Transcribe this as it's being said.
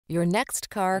Your next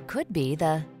car could be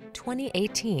the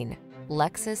 2018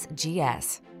 Lexus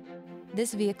GS.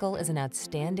 This vehicle is an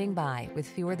outstanding buy with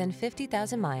fewer than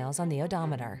 50,000 miles on the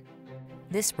odometer.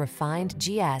 This refined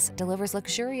GS delivers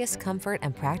luxurious comfort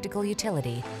and practical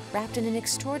utility wrapped in an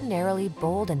extraordinarily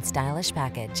bold and stylish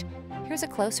package. Here's a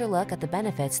closer look at the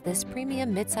benefits this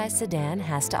premium midsize sedan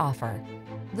has to offer.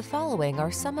 The following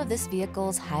are some of this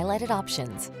vehicle's highlighted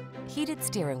options: heated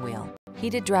steering wheel,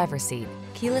 heated driver's seat,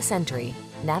 keyless entry,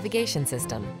 navigation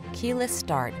system, keyless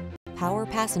start, power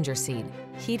passenger seat,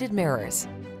 heated mirrors,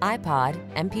 iPod,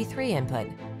 MP3 input,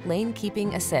 lane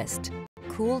keeping assist,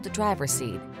 cooled driver's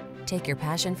seat. Take your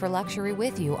passion for luxury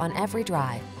with you on every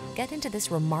drive. Get into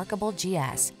this remarkable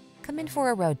GS. Come in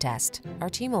for a road test. Our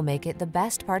team will make it the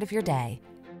best part of your day.